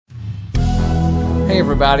Hey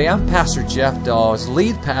everybody, I'm Pastor Jeff Dawes,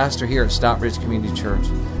 lead pastor here at Stockbridge Community Church.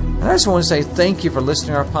 And I just want to say thank you for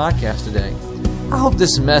listening to our podcast today. I hope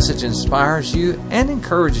this message inspires you and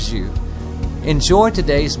encourages you. Enjoy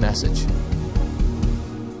today's message.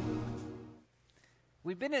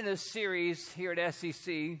 We've been in a series here at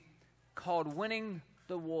SEC called Winning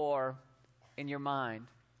the War in Your Mind.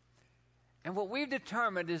 And what we've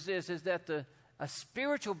determined is that a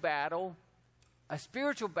spiritual battle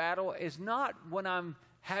is not when I'm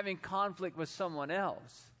having conflict with someone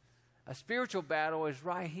else. A spiritual battle is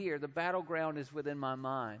right here. The battleground is within my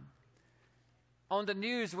mind. On the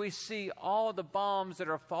news, we see all the bombs that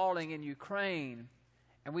are falling in Ukraine,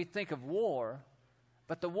 and we think of war.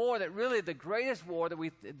 But the war the greatest war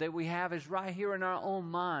that we have is right here in our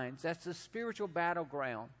own minds. That's the spiritual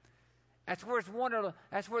battleground. That's where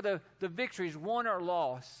the victory is won or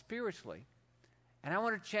lost spiritually. And I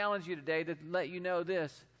want to challenge you today to let you know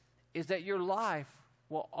this, is that your life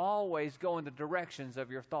will always go in the directions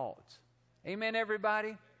of your thoughts. Amen,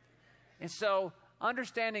 everybody? And so,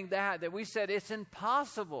 understanding that we said it's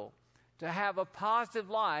impossible to have a positive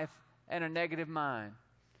life and a negative mind.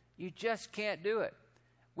 You just can't do it.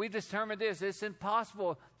 We determined this. It's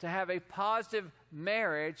impossible to have a positive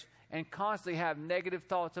marriage and constantly have negative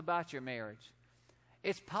thoughts about your marriage.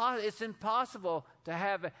 It's impossible to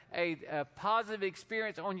have a positive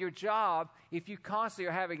experience on your job if you constantly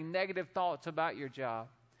are having negative thoughts about your job.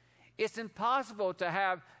 It's impossible to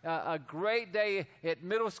have a great day at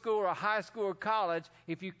middle school or high school or college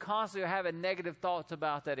if you constantly are having negative thoughts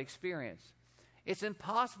about that experience. It's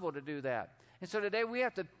impossible to do that. And so today we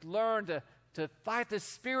have to learn to fight this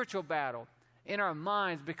spiritual battle in our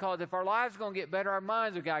minds, because if our lives are going to get better, our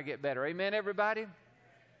minds have got to get better. Amen, everybody?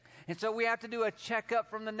 And so we have to do a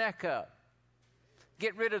checkup from the neck up.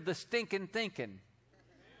 Get rid of the stinking thinking.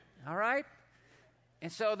 All right?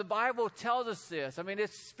 And so the Bible tells us this. I mean,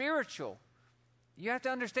 it's spiritual. You have to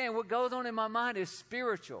understand what goes on in my mind is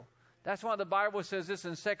spiritual. That's why the Bible says this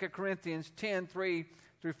in 2 Corinthians 10, 3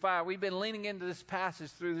 through 5. We've been leaning into this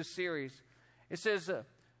passage through this series. It says,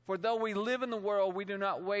 for though we live in the world, we do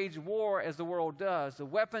not wage war as the world does. The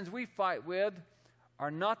weapons we fight with are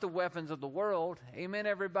not the weapons of the world. Amen,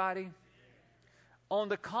 everybody? On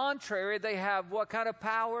the contrary, they have what kind of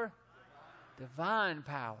power? Divine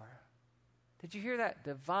power. Did you hear that?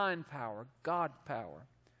 Divine power, God power.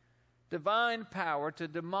 Divine power to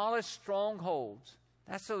demolish strongholds.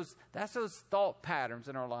 That's those thought patterns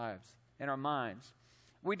in our lives, in our minds.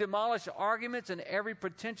 We demolish arguments and every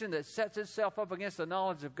pretension that sets itself up against the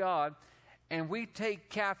knowledge of God, and we take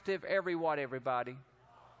captive every what, everybody?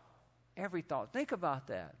 Every thought. Think about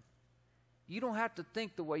that. You don't have to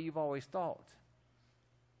think the way you've always thought.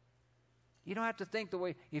 You don't have to think the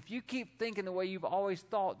way. If you keep thinking the way you've always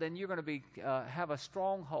thought, then you're going to have a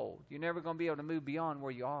stronghold. You're never going to be able to move beyond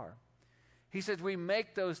where you are. He says we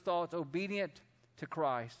make those thoughts obedient to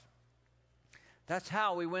Christ. That's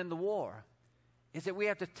how we win the war. Is that we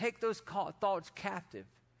have to take those thoughts captive.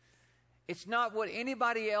 It's not what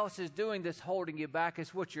anybody else is doing that's holding you back.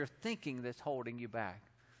 It's what you're thinking that's holding you back.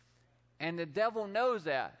 And the devil knows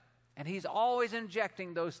that. And he's always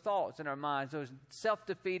injecting those thoughts in our minds, those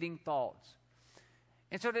self-defeating thoughts.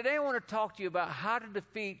 And so today I want to talk to you about how to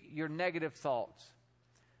defeat your negative thoughts.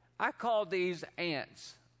 I call these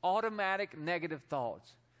ants, automatic negative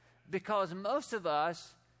thoughts. Because most of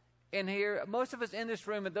us in here, most of us in this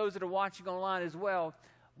room, and those that are watching online as well,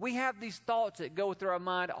 we have these thoughts that go through our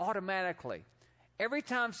mind automatically. Every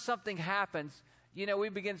time something happens, we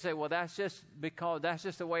begin to say, well, that's just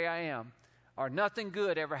the way I am. Or nothing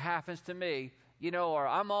good ever happens to me, or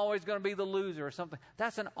I'm always going to be the loser or something.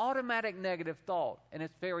 That's an automatic negative thought, and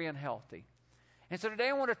it's very unhealthy. And so today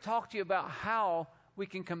I want to talk to you about how we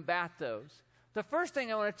can combat those. The first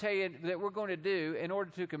thing I want to tell you that we're going to do in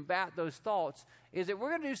order to combat those thoughts is that we're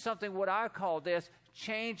going to do something, what I call this,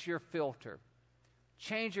 change your filter.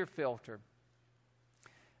 Change your filter.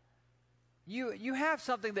 You have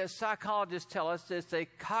something that psychologists tell us is a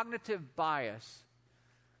cognitive bias.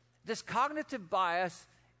 This cognitive bias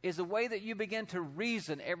is the way that you begin to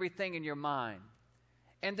reason everything in your mind.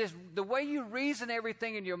 And the way you reason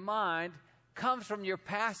everything in your mind comes from your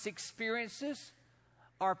past experiences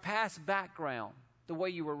or past background, the way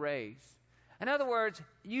you were raised. In other words,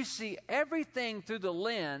 you see everything through the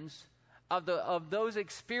lens of those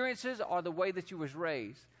experiences or the way that you was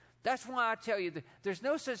raised. That's why I tell you that there's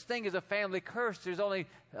no such thing as a family curse. There's only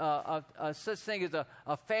a such thing as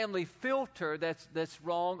a family filter that's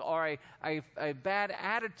wrong, or a bad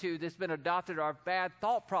attitude that's been adopted, or a bad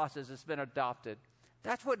thought process that's been adopted.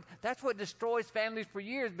 That's what destroys families for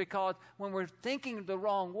years, because when we're thinking the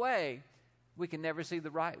wrong way, we can never see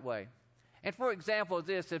the right way. And for example,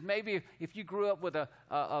 this, if maybe if you grew up with a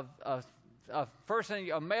person,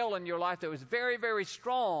 a male in your life that was very, very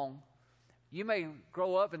strong, you may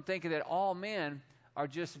grow up and thinking that all men are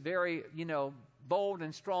just very, bold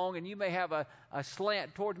and strong, and you may have a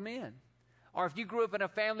slant toward men. Or if you grew up in a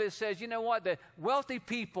family that says, you know what, that wealthy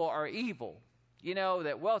people are evil,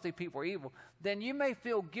 that wealthy people are evil, then you may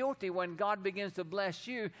feel guilty when God begins to bless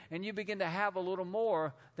you and you begin to have a little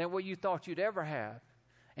more than what you thought you'd ever have.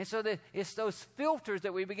 And so it's those filters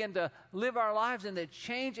that we begin to live our lives in that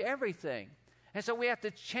change everything. And so we have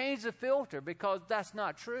to change the filter because that's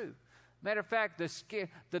not true. Matter of fact,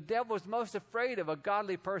 the devil is most afraid of a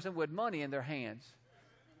godly person with money in their hands.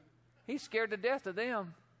 He's scared to death of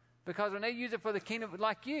them because when they use it for the kingdom,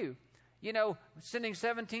 like you, sending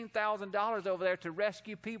 $17,000 over there to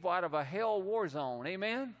rescue people out of a hell war zone.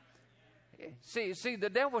 Amen? See, the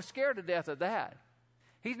devil's scared to death of that.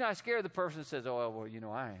 He's not scared of the person that says, oh,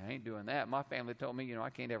 well, I ain't doing that. My family told me,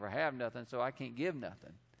 I can't ever have nothing, so I can't give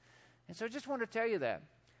nothing. And so I just want to tell you that.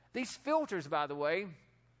 These filters, by the way,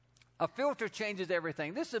 a filter changes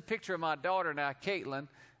everything. This is a picture of my daughter now, Caitlin.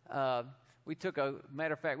 We took a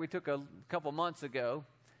couple months ago.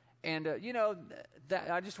 And,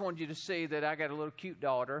 I just wanted you to see that I got a little cute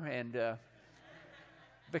daughter. And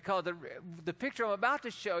because the picture I'm about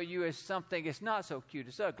to show you is something, it's not so cute,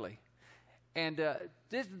 it's ugly. And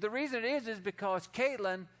the reason it is because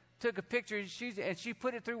Caitlin took a picture and she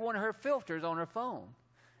put it through one of her filters on her phone.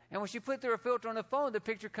 And when she put it through her filter on the phone, the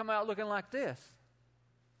picture come out looking like this.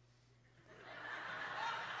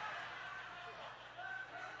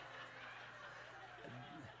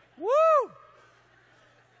 Woo!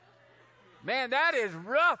 Man, that is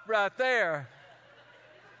rough right there.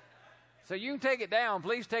 So you can take it down.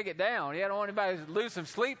 Please take it down. I don't want anybody to lose some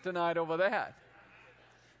sleep tonight over that.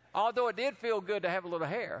 Although it did feel good to have a little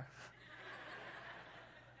hair.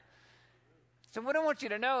 So what I want you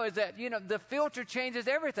to know is that, the filter changes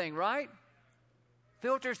everything, right?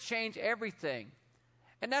 Filters change everything.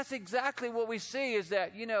 And that's exactly what we see is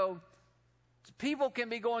that, people can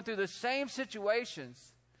be going through the same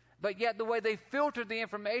situations, but yet the way they filter the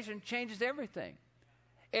information changes everything.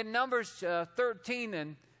 In Numbers 13,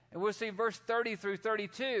 and we'll see verse 30 through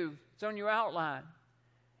 32, it's on your outline.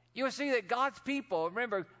 You'll see that God's people,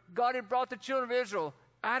 remember, God had brought the children of Israel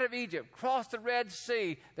out of Egypt, crossed the Red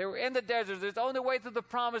Sea. They were in the desert. It's on their way to the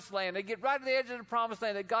promised land. They get right to the edge of the promised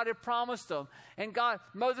land that God had promised them. And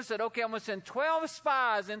Moses said, okay, I'm going to send 12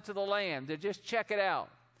 spies into the land to just check it out.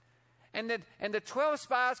 And the 12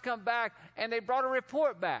 spies come back, and they brought a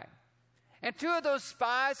report back. And 2 of those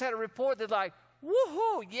spies had a report that's like,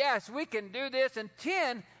 woohoo, yes, we can do this. And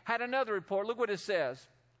 10 had another report. Look what it says.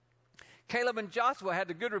 Caleb and Joshua had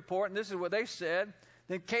the good report, and this is what they said.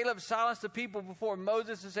 Then Caleb silenced the people before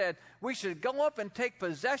Moses and said, we should go up and take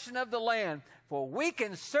possession of the land, for we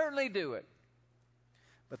can certainly do it.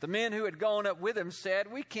 But the men who had gone up with him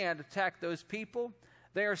said, we can't attack those people.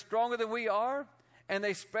 They are stronger than we are. And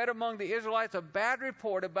they spread among the Israelites a bad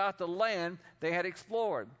report about the land they had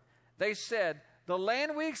explored. They said, the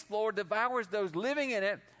land we explored devours those living in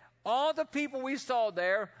it. All the people we saw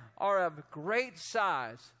there are of great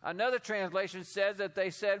size. Another translation says that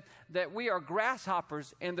they said that we are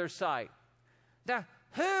grasshoppers in their sight. Now,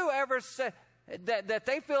 whoever said that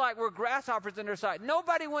they feel like we're grasshoppers in their sight?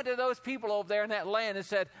 Nobody went to those people over there in that land and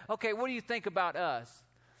said, okay, what do you think about us?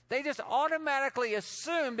 They just automatically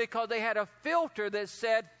assumed because they had a filter that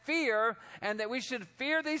said fear and that we should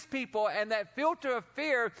fear these people, and that filter of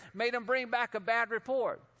fear made them bring back a bad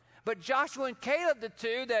report. But Joshua and Caleb, the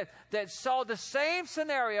two that saw the same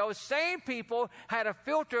scenario, same people, had a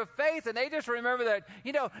filter of faith, and they just remember that,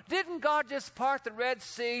 didn't God just part the Red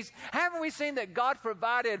Seas? Haven't we seen that God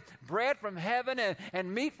provided bread from heaven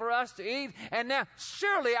and meat for us to eat? And now,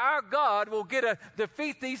 surely our God will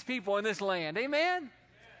defeat these people in this land. Amen?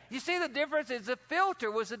 You see the difference is the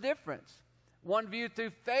filter was the difference. One viewed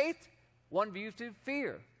through faith, one viewed through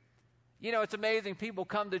fear. It's amazing. People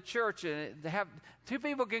come to church, and they have 2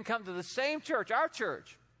 people can come to the same church, our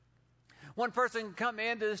church. One person can come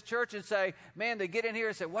into this church and say, man, they get in here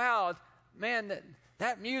and say, wow, man,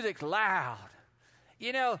 that music's loud.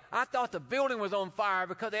 I thought the building was on fire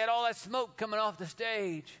because they had all that smoke coming off the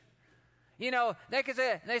stage.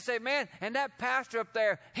 They say, man, and that pastor up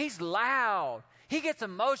there, he's loud. He gets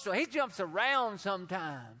emotional. He jumps around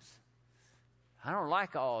sometimes. I don't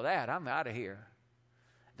like all that. I'm out of here.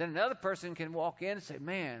 Then another person can walk in and say,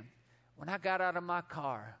 man, when I got out of my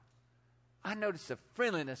car, I noticed the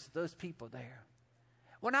friendliness of those people there.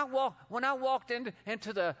 When I walked into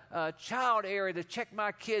the child area to check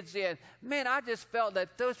my kids in, man, I just felt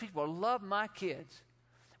that those people loved my kids.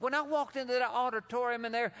 When I walked into that auditorium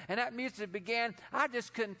in there and that music began, I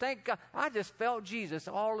just couldn't thank God. I just felt Jesus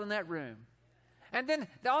all in that room. And then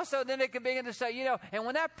also, then they could begin to say, and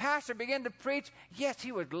when that pastor began to preach, yes,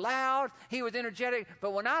 he was loud, he was energetic,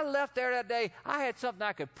 but when I left there that day, I had something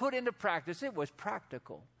I could put into practice. It was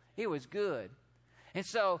practical. It was good. And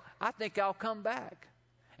so I think I'll come back.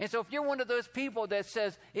 And so if you're one of those people that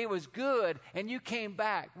says it was good and you came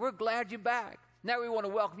back, we're glad you're back. Now we want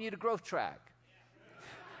to welcome you to Growth Track.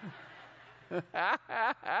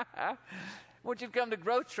 I want you to come to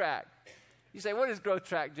Growth Track. You say, what is Growth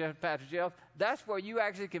Track, Pastor Jeff? That's where you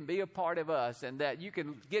actually can be a part of us and that you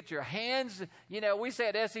can get your hands. We say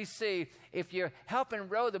at SEC, if you're helping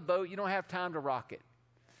row the boat, you don't have time to rock it.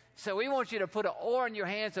 So we want you to put an oar in your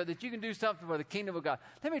hand so that you can do something for the kingdom of God.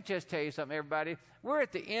 Let me just tell you something, everybody. We're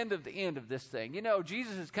at the end of this thing.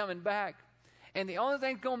 Jesus is coming back, and the only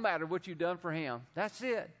thing that's going to matter is what you've done for him. That's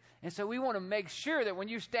it. And so we want to make sure that when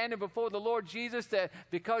you're standing before the Lord Jesus, that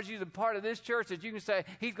because you're a part of this church, that you can say,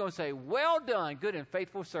 he's going to say, well done, good and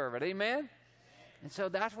faithful servant. Amen? And so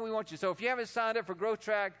that's what we want you. So if you haven't signed up for Growth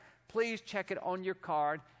Track, please check it on your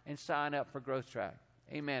card and sign up for Growth Track.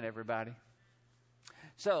 Amen, everybody.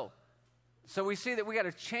 So we see that we got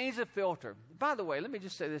to change the filter. By the way, let me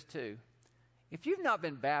just say this too. If you've not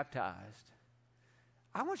been baptized,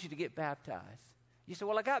 I want you to get baptized. You say,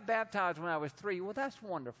 well, I got baptized when I was 3. Well, that's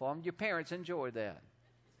wonderful. Your parents enjoyed that.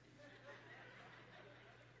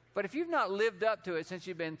 But if you've not lived up to it since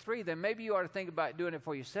you've been 3, then maybe you ought to think about doing it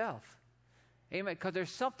for yourself. Amen. Because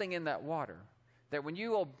there's something in that water that when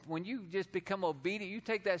you just become obedient, you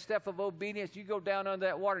take that step of obedience, you go down under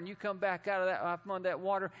that water and you come back out of that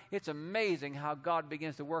water. It's amazing how God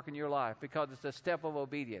begins to work in your life because it's a step of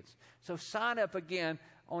obedience. So sign up again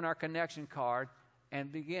on our connection card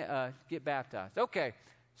and get baptized. Okay,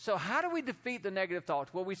 so how do we defeat the negative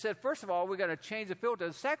thoughts? Well, we said, first of all, we're going to change the filter.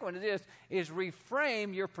 The second one is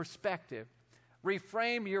reframe your perspective.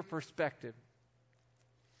 Reframe your perspective.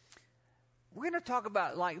 We're going to talk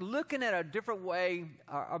about looking at a different way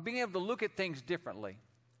or being able to look at things differently.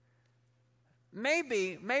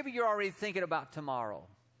 Maybe you're already thinking about tomorrow.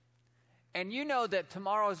 And you know that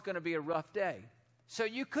tomorrow is going to be a rough day. So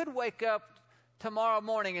you could wake up tomorrow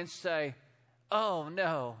morning and say, oh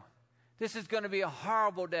no, this is going to be a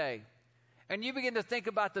horrible day. And you begin to think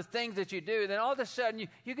about the things that you do. Then all of a sudden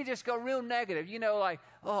you can just go real negative.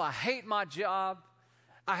 Oh, I hate my job.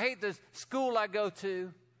 I hate the school I go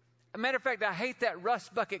to. As a matter of fact, I hate that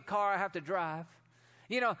rust bucket car I have to drive.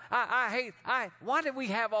 Why did we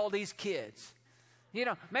have all these kids?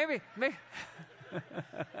 Maybe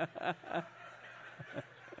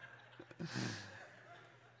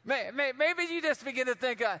maybe you just begin to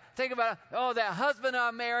think about, that husband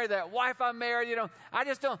I married, that wife I married, I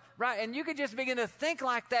just don't, right? And you can just begin to think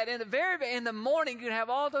like that. In the morning, you can have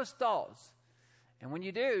all those thoughts. And when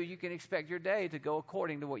you do, you can expect your day to go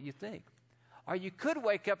according to what you think. Or you could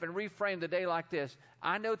wake up and reframe the day like this.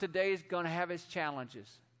 I know today is going to have its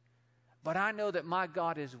challenges, but I know that my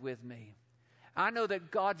God is with me. I know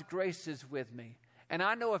that God's grace is with me. And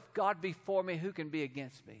I know if God be for me, who can be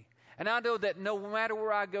against me? And I know that no matter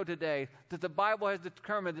where I go today, that the Bible has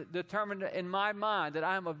determined in my mind that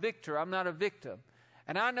I am a victor, I'm not a victim.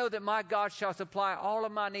 And I know that my God shall supply all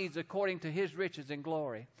of my needs according to his riches and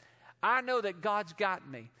glory. I know that God's got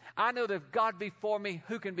me. I know that if God be for me,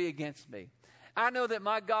 who can be against me? I know that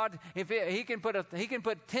my God, if he can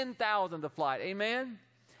put 10,000 to flight. Amen?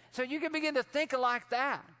 So you can begin to think like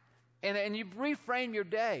that. And you reframe your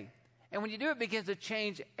day. And when you do, it begins to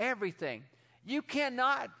change everything. You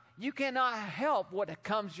cannot help what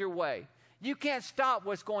comes your way. You can't stop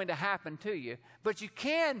what's going to happen to you. But you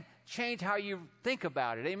can change how you think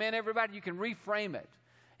about it. Amen, everybody? You can reframe it.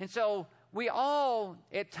 And so we all,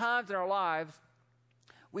 at times in our lives,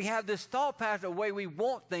 we have this thought pattern of the way we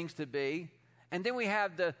want things to be. And then we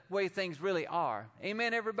have the way things really are.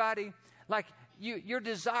 Amen, everybody? Like your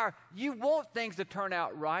desire, you want things to turn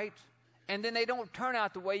out right, and then they don't turn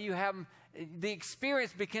out the way you have them. The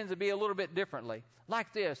experience begins to be a little bit differently.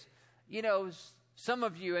 Like this, some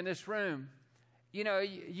of you in this room,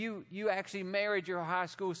 you actually married your high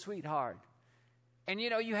school sweetheart. And,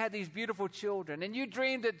 you had these beautiful children, and you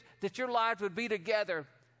dreamed that your lives would be together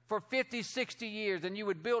for 50, 60 years, and you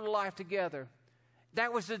would build a life together.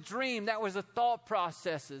 That was the dream. That was the thought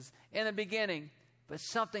processes in the beginning. But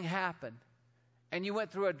something happened. And you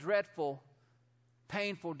went through a dreadful,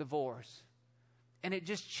 painful divorce. And it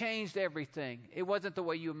just changed everything. It wasn't the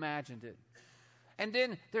way you imagined it. And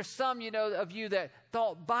then there's some, of you that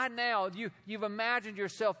thought by now you've imagined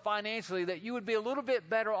yourself financially that you would be a little bit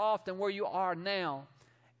better off than where you are now.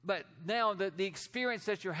 But now the experience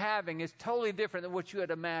that you're having is totally different than what you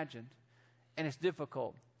had imagined. And it's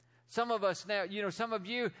difficult. Some of us now, some of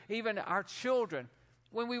you, even our children,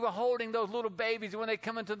 when we were holding those little babies, when they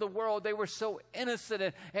come into the world, they were so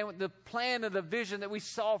innocent. And the plan and the vision that we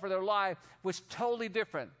saw for their life was totally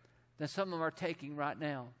different than some of them are taking right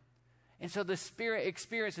now. And so the spirit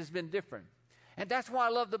experience has been different. And that's why I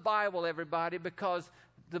love the Bible, everybody, because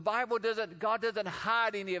the Bible God doesn't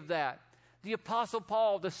hide any of that. The Apostle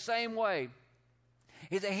Paul, the same way,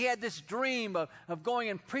 is that he had this dream of going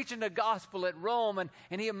and preaching the gospel at Rome,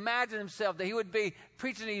 and he imagined himself that he would be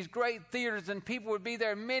preaching in these great theaters and people would be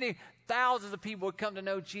there. Many thousands of people would come to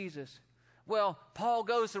know Jesus. Well, Paul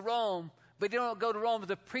goes to Rome, but he don't go to Rome as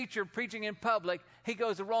a preacher preaching in public. He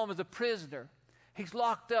goes to Rome as a prisoner. He's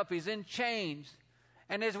locked up. He's in chains.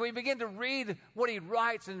 And as we begin to read what he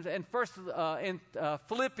writes in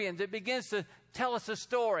Philippians, it begins to tell us a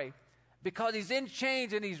story because he's in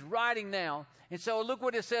chains and he's writing now. And so look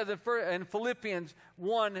what it says in Philippians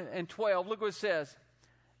 1 and 12. Look what it says.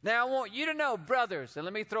 Now I want you to know, brothers, and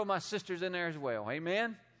let me throw my sisters in there as well.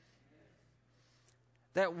 Amen?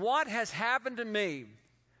 That what has happened to me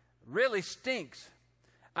really stinks.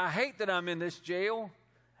 I hate that I'm in this jail.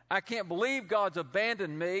 I can't believe God's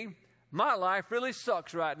abandoned me. My life really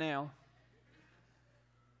sucks right now.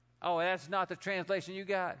 Oh, that's not the translation you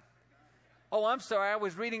got? Oh, I'm sorry. I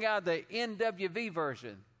was reading out the NWV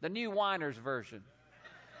version, the New Winers version.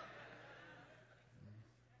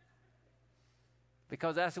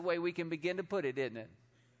 Because that's the way we can begin to put it, isn't it?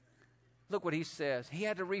 Look what he says. He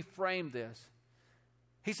had to reframe this.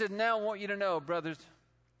 He said, now I want you to know, brothers,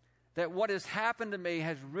 that what has happened to me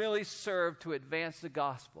has really served to advance the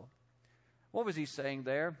gospel. What was he saying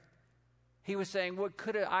there? He was saying, what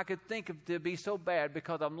I could think of to be so bad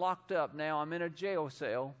because I'm locked up now. I'm in a jail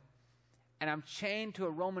cell, and I'm chained to a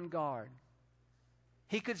Roman guard.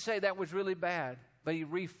 He could say that was really bad, but he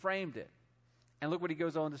reframed it. And look what he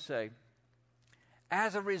goes on to say.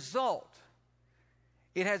 As a result,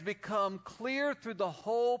 it has become clear throughout the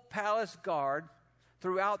whole palace guard,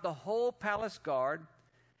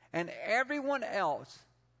 and everyone else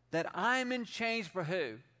that I'm in chains for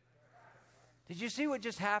who? Did you see what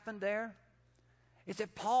just happened there? Is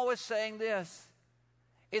that Paul was saying this?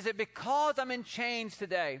 Is it because I'm in chains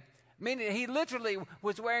today? Meaning he literally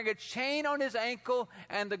was wearing a chain on his ankle,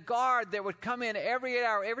 and the guard that would come in every 8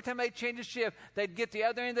 hours, every time they'd change a shift, they'd get the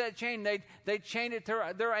other end of that chain, they'd chain it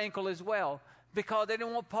to their ankle as well, because they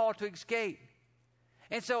didn't want Paul to escape.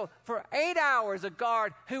 And so for 8 hours, a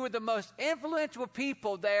guard who were the most influential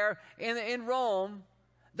people there in Rome,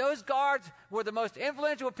 those guards were the most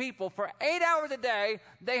influential people. For 8 hours a day,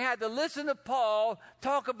 they had to listen to Paul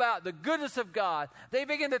talk about the goodness of God. They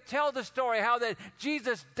began to tell the story how that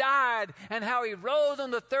Jesus died and how he rose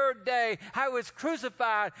on the third day, how he was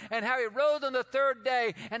crucified and how he rose on the third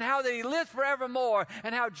day, and how that he lives forevermore,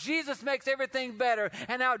 and how Jesus makes everything better,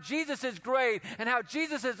 and how Jesus is great, and how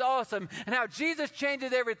Jesus is awesome, and how Jesus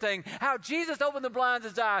changes everything, how Jesus opened the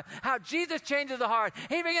blind's eyes, how Jesus changes the heart.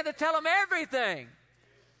 He began to tell them everything.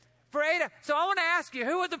 For 8 hours. So I want to ask you,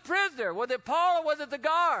 who was the prisoner? Was it Paul or was it the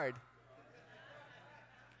guard?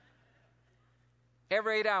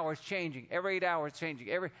 Every 8 hours changing. Every 8 hours changing.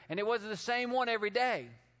 And it wasn't the same one every day.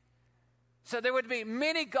 So there would be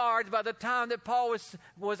many guards by the time that Paul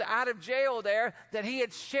was out of jail there that he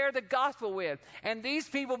had shared the gospel with. And these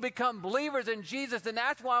people become believers in Jesus, and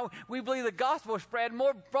that's why we believe the gospel spread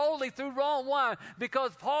more boldly through Rome. Why?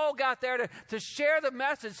 Because Paul got there to share the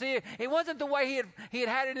message. See, it wasn't the way he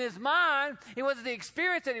had it in his mind. It wasn't the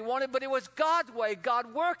experience that he wanted, but it was God's way,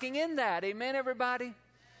 God working in that. Amen, everybody?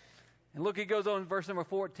 And look, he goes on in verse number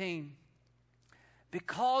 14.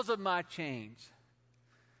 Because of my change,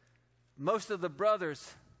 most of the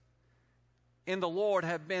brothers in the Lord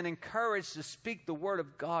have been encouraged to speak the word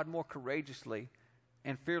of God more courageously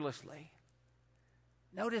and fearlessly.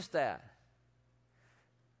 Notice that.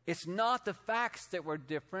 It's not the facts that were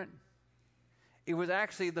different. It was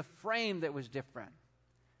actually the frame that was different.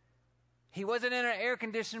 He wasn't in an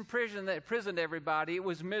air-conditioned prison that imprisoned everybody. It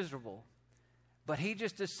was miserable. But he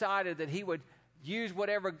just decided that he would use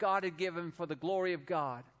whatever God had given him for the glory of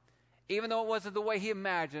God. Even though it wasn't the way he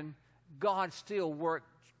imagined, God still worked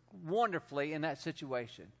wonderfully in that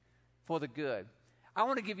situation for the good. I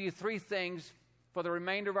want to give you 3 things for the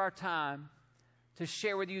remainder of our time to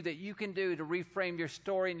share with you that you can do to reframe your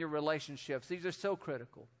story and your relationships. These are so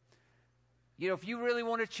critical. You know, if you really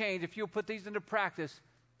want to change, if you'll put these into practice,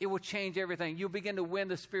 it will change everything. You'll begin to win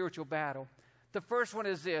the spiritual battle. The first one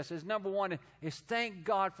is this, number 1, is thank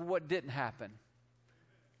God for what didn't happen.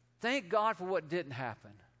 Thank God for what didn't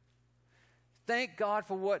happen. Thank God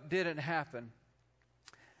for what didn't happen.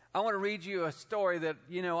 I want to read you a story that,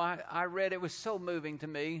 I read. It was so moving to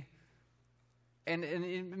me.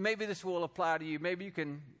 And maybe this will apply to you. Maybe you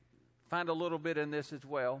can find a little bit in this as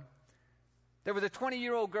well. There was a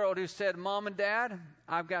 20-year-old girl who said, "Mom and Dad,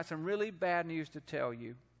 I've got some really bad news to tell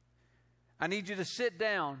you. I need you to sit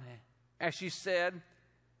down." As she said,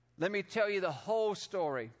 "Let me tell you the whole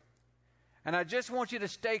story. And I just want you to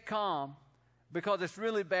stay calm because it's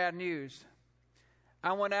really bad news.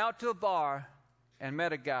 I went out to a bar and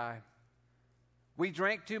met a guy. We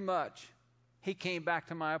drank too much. He came back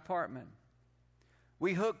to my apartment.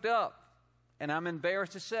 We hooked up, and I'm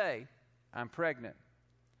embarrassed to say I'm pregnant.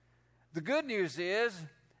 The good news is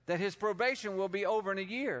that his probation will be over in a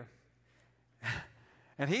year.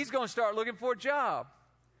 And he's going to start looking for a job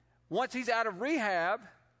once he's out of rehab,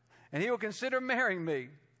 and he'll consider marrying me.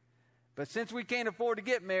 But since we can't afford to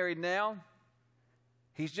get married now,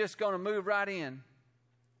 he's just going to move right in."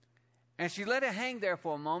 And she let it hang there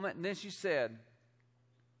for a moment, and then she said,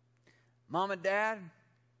 "Mom and Dad,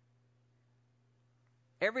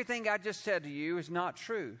 everything I just said to you is not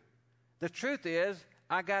true. The truth is,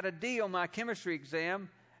 I got a D on my chemistry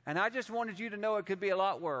exam, and I just wanted you to know it could be a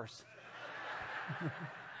lot worse."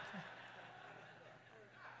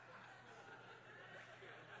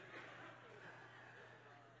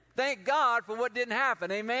 Thank God for what didn't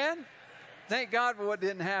happen. Amen? Thank God for what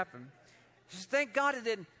didn't happen. Just thank God it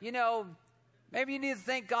didn't. Maybe you need to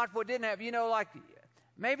thank God for what didn't happen. Like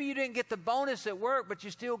maybe you didn't get the bonus at work, but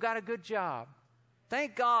you still got a good job.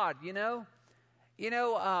 Thank God,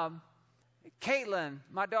 Caitlin,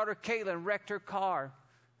 my daughter Caitlin, wrecked her car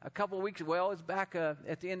a couple of weeks ago. Well, it's back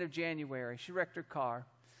at the end of January. She wrecked her car.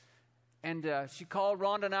 And she called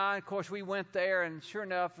Rhonda and I. Of course, we went there, and sure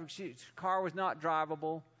enough, her car was not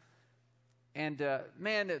drivable. And, the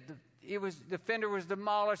fender was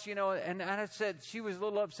demolished, and I said, she was a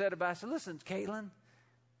little upset about it. I said, "Listen, Caitlin,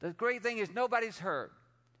 the great thing is nobody's hurt.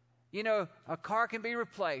 A car can be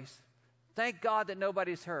replaced. Thank God that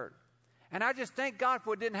nobody's hurt." And I just thank God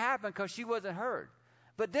for it didn't happen because she wasn't hurt.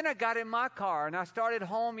 But then I got in my car, and I started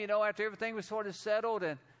home, after everything was sort of settled,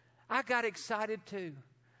 and I got excited too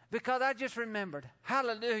because I just remembered,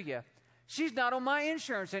 hallelujah, she's not on my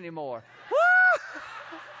insurance anymore. Woo!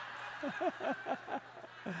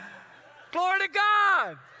 Glory to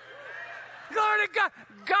God. Glory to God.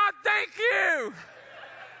 God, thank you.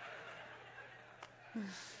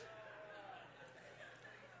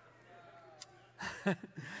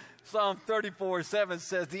 Psalm 34:7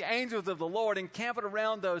 says, "The angels of the Lord encamp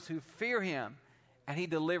around those who fear him, and he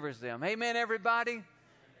delivers them." Amen, everybody?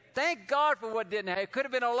 Thank God for what didn't happen. It could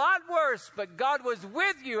have been a lot worse, but God was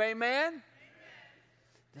with you. Amen?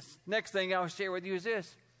 This next thing I'll share with you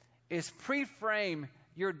is pre-frame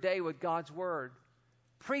your day with God's word.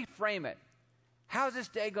 Pre-frame it. How's this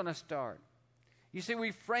day going to start? You see,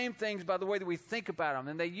 we frame things by the way that we think about them,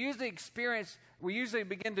 and we usually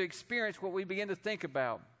begin to experience what we begin to think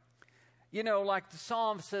about. Like the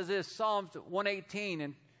Psalm says this, Psalms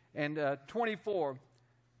 118 and 24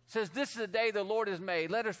 says, "This is the day the Lord has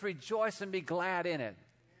made. Let us rejoice and be glad in it."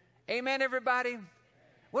 Amen, everybody?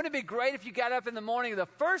 Wouldn't it be great if you got up in the morning, the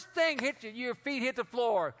first thing your feet hit the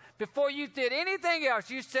floor, before you did anything else,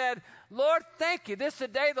 you said, "Lord, thank you. This is the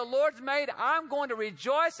day the Lord's made. I'm going to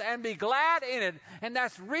rejoice and be glad in it." And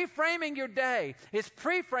that's reframing your day. It's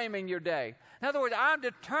pre-framing your day. In other words, I'm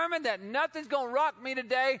determined that nothing's going to rock me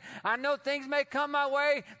today. I know things may come my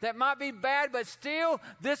way that might be bad, but still,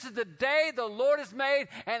 this is the day the Lord has made,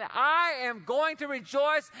 and I am going to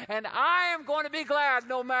rejoice, and I am going to be glad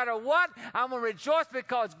no matter what. I'm going to rejoice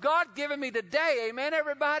because God's given me the day. Amen,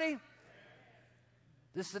 everybody?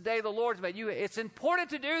 This is the day the Lord's made. It's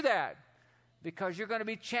important to do that because you're going to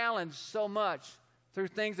be challenged so much through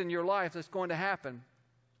things in your life that's going to happen.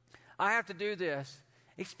 I have to do this.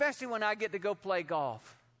 Especially when I get to go play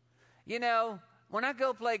golf. When I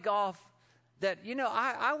go play golf,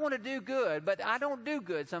 I want to do good, but I don't do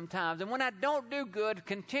good sometimes. And when I don't do good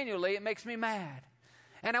continually, it makes me mad.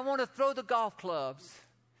 And I want to throw the golf clubs.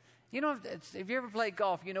 If you ever played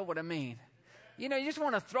golf, you know what I mean. You just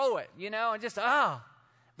want to throw it, and just,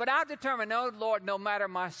 But I've determined, no, Lord, no matter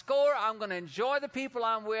my score, I'm going to enjoy the people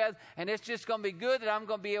I'm with, and it's just going to be good that I'm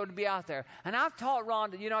going to be able to be out there. And I've taught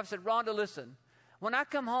Rhonda, I've said, "Rhonda, listen. When I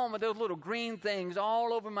come home with those little green things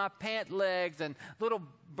all over my pant legs and little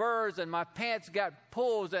burrs and my pants got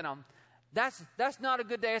pulls in them, that's not a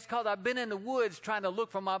good day. It's called I've been in the woods trying to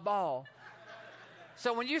look for my ball."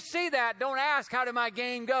 So when you see that, don't ask, "How did my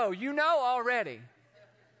game go?" You know already.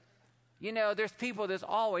 There's people that's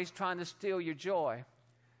always trying to steal your joy.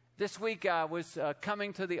 This week I was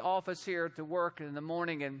coming to the office here to work in the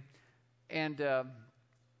morning, and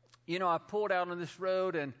I pulled out on this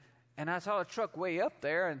road, and I saw a truck way up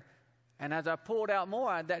there, and as I pulled out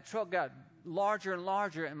more, that truck got larger and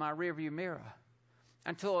larger in my rearview mirror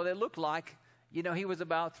until it looked like, he was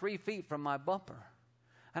about 3 feet from my bumper.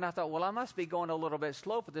 And I thought, well, I must be going a little bit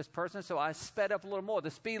slow for this person, so I sped up a little more. The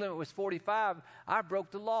speed limit was 45. I broke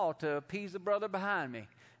the law to appease the brother behind me.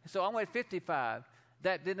 So I went 55.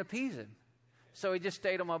 That didn't appease him. So he just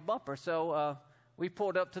stayed on my bumper. So we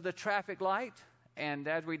pulled up to the traffic light, and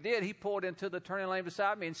as we did, he pulled into the turning lane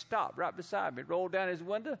beside me and stopped right beside me, rolled down his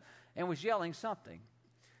window, and was yelling something.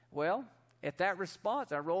 Well, at that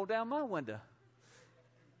response, I rolled down my window.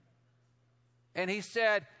 And he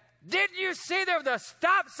said, "Didn't you see there was a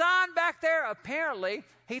stop sign back there?" Apparently,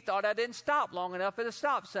 he thought I didn't stop long enough at the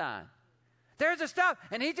stop sign. There's a stop,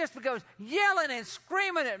 and he just goes yelling and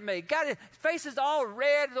screaming at me. Got his face is all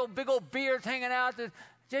red, little big old beards hanging out,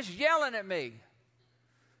 just yelling at me.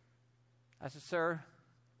 I said, "Sir,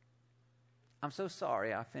 I'm so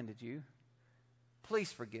sorry I offended you.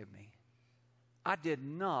 Please forgive me. I did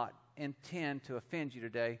not intend to offend you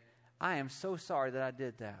today. I am so sorry that I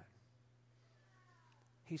did that."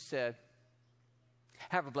 He said,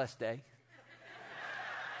 "Have a blessed day."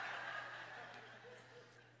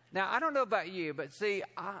 Now, I don't know about you, but see,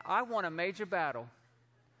 I won a major battle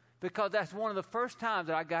because that's one of the first times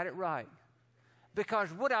that I got it right.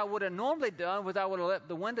 Because what I would have normally done was I would have let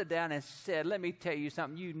the window down and said, "Let me tell you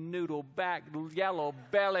something, you noodle back, yellow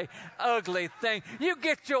belly, ugly thing. You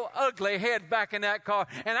get your ugly head back in that car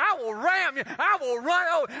and I will ram you. I will run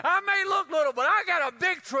over. I may look little, but I got a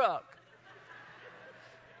big truck."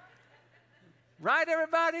 Right,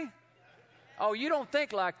 everybody? Oh, you don't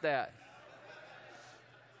think like that.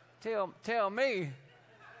 Tell me.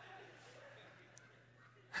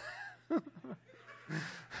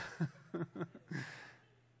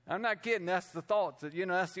 I'm not kidding. That's the thoughts.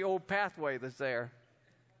 That's the old pathway that's there.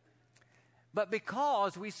 But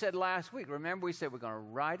because we said last week, remember we said we're going to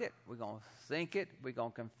write it, we're going to think it, we're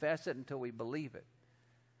going to confess it until we believe it.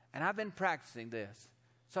 And I've been practicing this.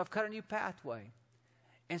 So I've cut a new pathway.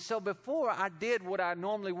 And so before I did what I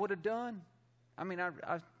normally would have done, I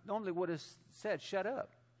normally would have said, "Shut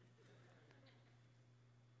up."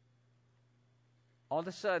 All of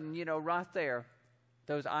a sudden, right there,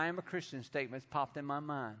 those "I am a Christian" statements popped in my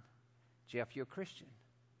mind. Jeff, you're a Christian.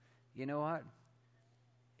 You know what?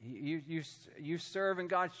 You serve in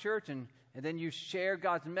God's church, and then you share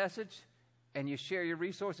God's message, and you share your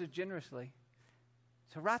resources generously.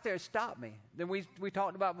 So right there, it stopped me. Then we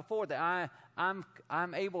talked about before that I'm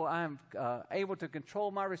able to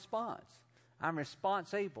control my response. I'm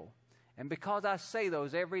response able. And because I say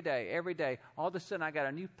those every day, all of a sudden I got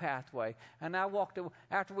a new pathway. And I walked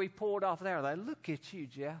after we pulled off there. I was like, "Look at you,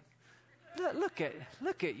 Jeff. Look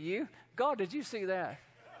at you. God, did you see that?"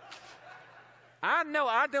 I know.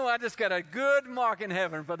 I just got a good mark in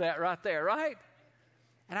heaven for that right there, right?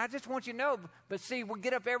 And I just want you to know, but see, we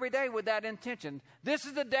get up every day with that intention. This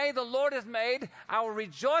is the day the Lord has made. I will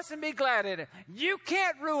rejoice and be glad in it. You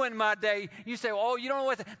can't ruin my day. You say, "Oh, you don't know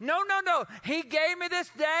what." No. He gave me this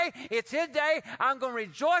day. It's His day. I'm going to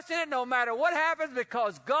rejoice in it no matter what happens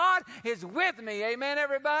because God is with me. Amen,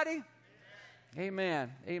 everybody?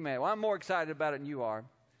 Amen. Amen. Well, I'm more excited about it than you are.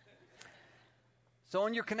 So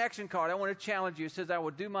on your connection card, I want to challenge you. It says, "I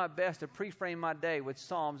will do my best to pre-frame my day with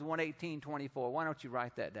Psalms 118:24. Why don't you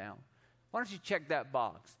write that down? Why don't you check that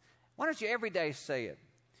box? Why don't you every day say it?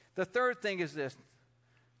 The third thing is this.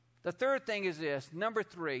 Number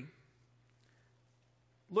 3,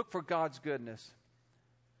 look for God's goodness.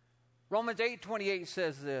 Romans 8:28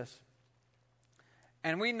 says this,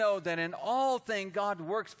 "And we know that in all things God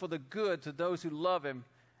works for the good to those who love Him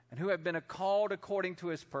and who have been called according to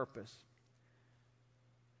His purpose."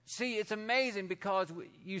 See, it's amazing because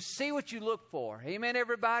you see what you look for. Amen,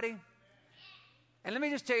 everybody? And let me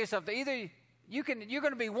just tell you something. Either you're going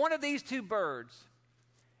to be one of these two birds.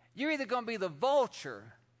 You're either going to be the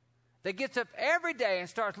vulture that gets up every day and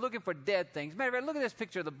starts looking for dead things. Matter of fact, look at this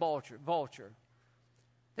picture of the vulture.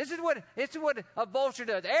 This is what a vulture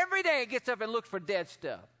does. Every day it gets up and looks for dead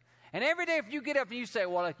stuff. And every day if you get up and you say,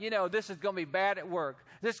 "Well, this is going to be bad at work.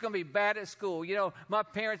 This is going to be bad at school. My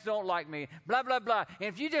parents don't like me, blah, blah, blah." And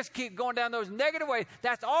if you just keep going down those negative ways,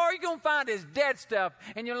 that's all you're going to find is dead stuff.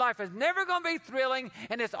 And your life is never going to be thrilling,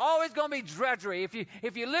 and it's always going to be drudgery. If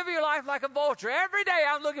you live your life like a vulture, every day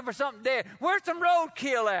I'm looking for something dead. Where's some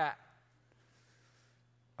roadkill at?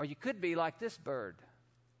 Or you could be like this bird.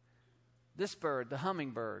 This bird, the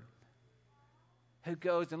hummingbird, who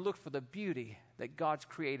goes and looks for the beauty that God's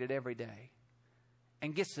created every day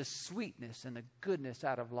and gets the sweetness and the goodness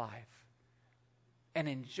out of life and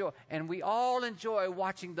enjoy. And we all enjoy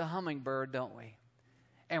watching the hummingbird, don't we?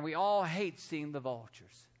 And we all hate seeing the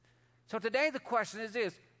vultures. So today the question is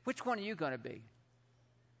this: which one are you going to be?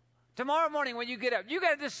 Tomorrow morning when you get up, you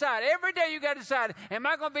got to decide. Every day you got to decide, am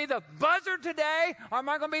I going to be the buzzard today or am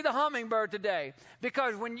I going to be the hummingbird today?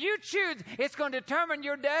 Because when you choose, it's going to determine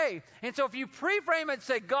your day. And so if you pre-frame it and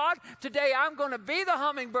say, God, today I'm going to be the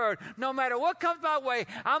hummingbird. No matter what comes my way,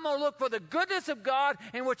 I'm going to look for the goodness of God.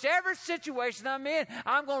 In whichever situation I'm in,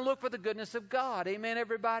 I'm going to look for the goodness of God. Amen,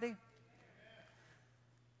 everybody?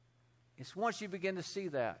 It's once you begin to see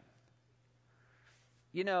that.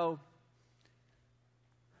 You know,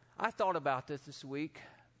 I thought about this week,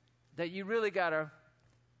 that you really got to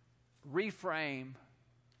reframe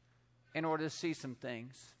in order to see some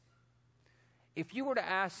things. If you were to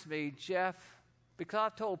ask me, Jeff, because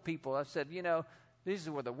I've told people, I've said, you know, these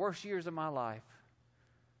were the worst years of my life.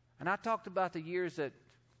 And I talked about the years that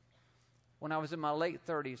when I was in my late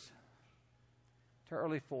 30s to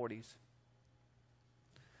early 40s.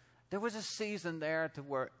 There was a season there to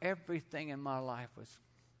where everything in my life was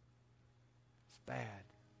bad.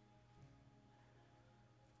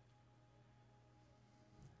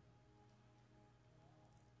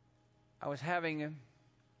 I was having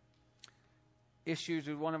issues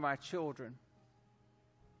with one of my children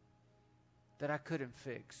that I couldn't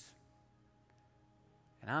fix.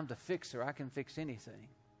 And I'm the fixer. I can fix anything.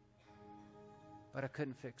 But I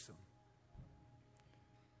couldn't fix them.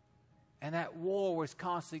 And that war was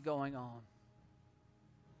constantly going on.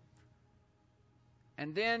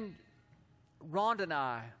 And then Rhonda and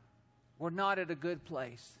I were not at a good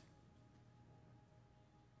place.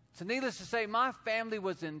 So needless to say, my family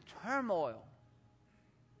was in turmoil.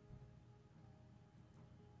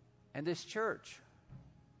 And this church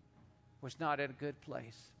was not at a good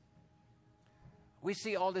place. We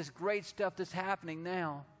see all this great stuff that's happening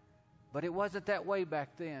now, but it wasn't that way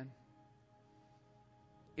back then.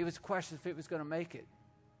 It was a question if it was going to make it.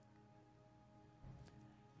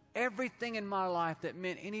 Everything in my life that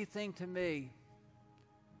meant anything to me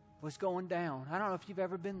was going down. I don't know if you've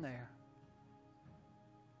ever been there.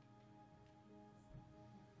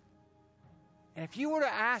 And if you were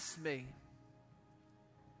to ask me,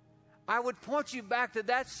 I would point you back to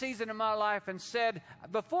that season of my life and said,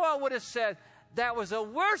 before I would have said, that was the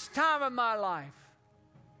worst time of my life.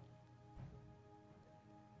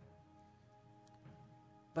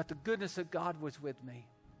 But the goodness of God was with me.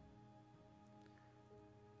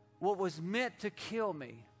 What was meant to kill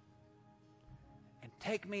me and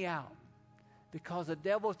take me out, because the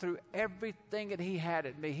devil threw everything that he had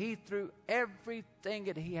at me. He threw everything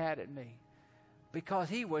that he had at me because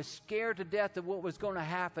he was scared to death of what was going to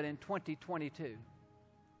happen in 2022.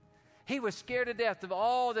 He was scared to death of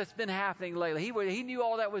all that's been happening lately. He knew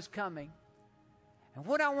all that was coming. And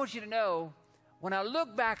what I want you to know, when I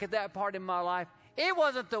look back at that part in my life, it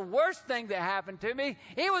wasn't the worst thing that happened to me.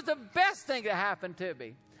 It was the best thing that happened to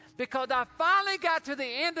me. Because I finally got to the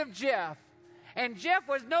end of Jeff. And Jeff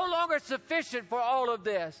was no longer sufficient for all of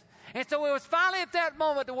this. And so it was finally at that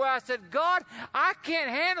moment where I said, God, I can't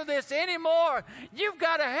handle this anymore. You've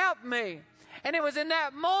got to help me. And it was in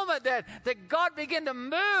that moment that God began to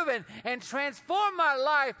move and transform my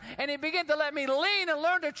life. And He began to let me lean and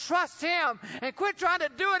learn to trust Him and quit trying to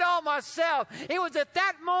do it all myself. It was at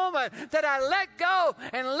that moment that I let go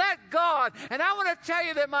and let God. And I want to tell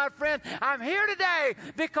you that, my friend, I'm here today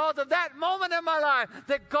because of that moment in my life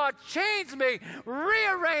that God changed me,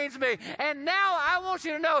 rearranged me. And now I want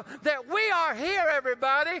you to know that we are here,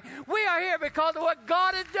 everybody. We are here because of what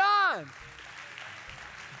God has done.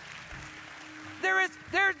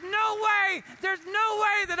 There's no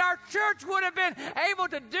way that our church would have been able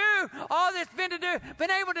to do all that's been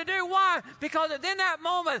able to do. Why? Because it's in that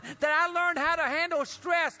moment that I learned how to handle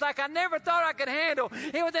stress like I never thought I could handle.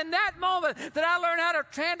 It was in that moment that I learned how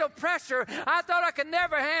to handle pressure I thought I could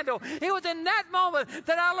never handle. It was in that moment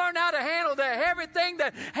that I learned how to handle everything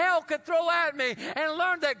that hell could throw at me, and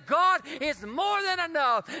learned that God is more than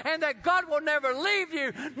enough, and that God will never leave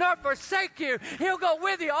you nor forsake you. He'll go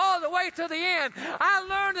with you all the way to the end. I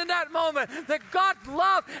learned in that moment that God's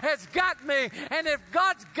love has got me. And if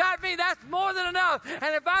God's got me, that's more than enough.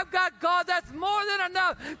 And if I've got God, that's more than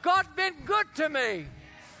enough. God's been good to me.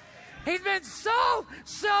 He's been so,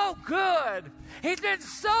 so good. He's been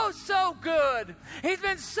so, so good. He's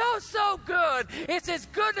been so, so good. It's His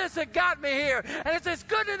goodness that got me here. And it's His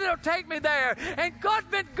goodness that'll take me there. And God's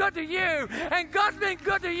been good to you. And God's been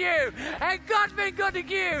good to you. And God's been good to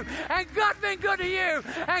you. And God's been good to you.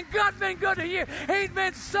 And God's been good to you. He's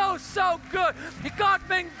been so, so good. God's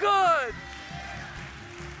been good.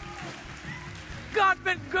 God's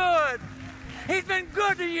been good. He's been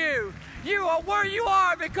good to you. You are where you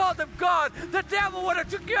are because of God. The devil would have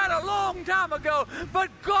took you out a long time ago, but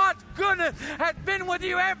God's goodness has been with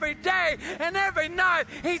you every day and every night.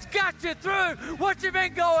 He's got you through what you've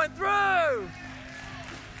been going through.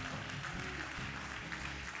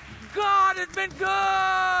 God has been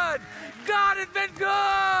good. God has been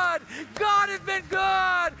good. God has been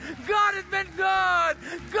good. God has been good.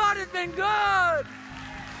 God has been good.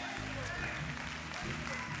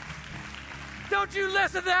 Don't you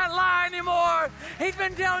listen to that lie anymore. He's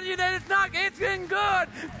been telling you that it's been good.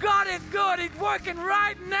 God is good. He's working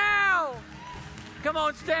right now. Come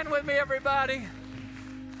on, stand with me, everybody.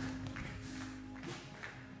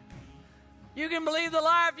 You can believe the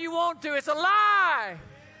lie if you want to. It's a lie.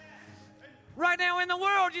 Right now in the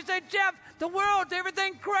world, you say, Jeff, the world's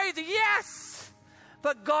everything crazy. Yes,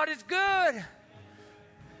 but God is good.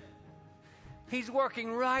 He's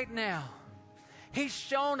working right now. He's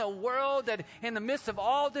shown a world that in the midst of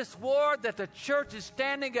all this war, that the church is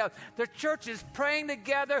standing up. The church is praying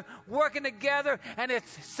together, working together, and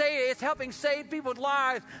it's helping save people's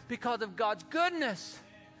lives because of God's goodness.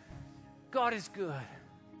 God is good.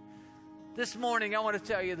 This morning, I want to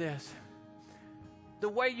tell you this. The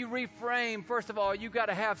way you reframe, first of all, you've got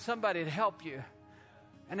to have somebody to help you.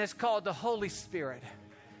 And it's called the Holy Spirit.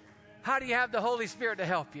 How do you have the Holy Spirit to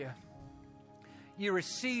help you? You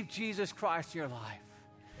receive Jesus Christ in your life.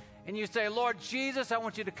 And you say, Lord Jesus, I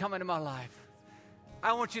want you to come into my life.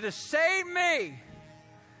 I want you to save me.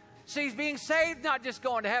 See, being saved, not just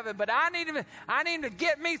going to heaven, but I need him to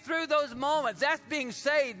get me through those moments. That's being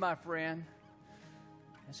saved, my friend.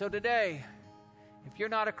 And so today, if you're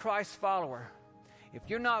not a Christ follower, if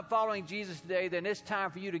you're not following Jesus today, then it's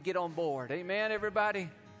time for you to get on board. Amen, everybody?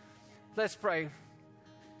 Let's pray.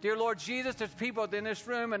 Dear Lord Jesus, there's people in this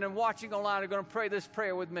room and then watching online are going to pray this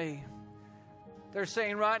prayer with me. They're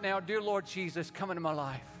saying right now, Dear Lord Jesus, come into my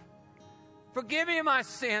life. Forgive me of my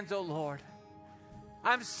sins, oh Lord.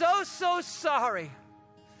 I'm so sorry.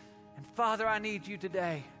 And Father, I need you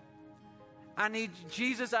today. I need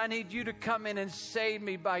you to come in and save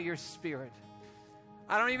me by your Spirit.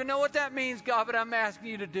 I don't even know what that means, God, but I'm asking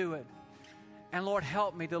you to do it. And Lord,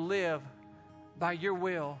 help me to live by your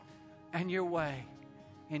will and your way.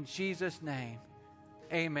 In Jesus' name,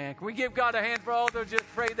 amen. Can we give God a hand for all those who just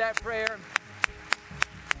prayed that prayer?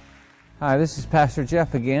 Hi, this is Pastor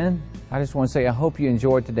Jeff again. I just want to say I hope you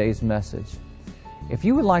enjoyed today's message. If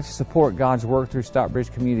you would like to support God's work through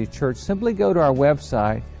Stockbridge Community Church, simply go to our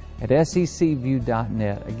website at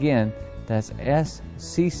sccview.net. Again, that's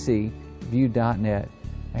sccview.net.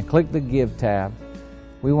 And click the Give tab.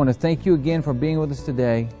 We want to thank you again for being with us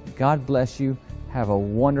today. God bless you. Have a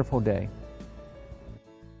wonderful day.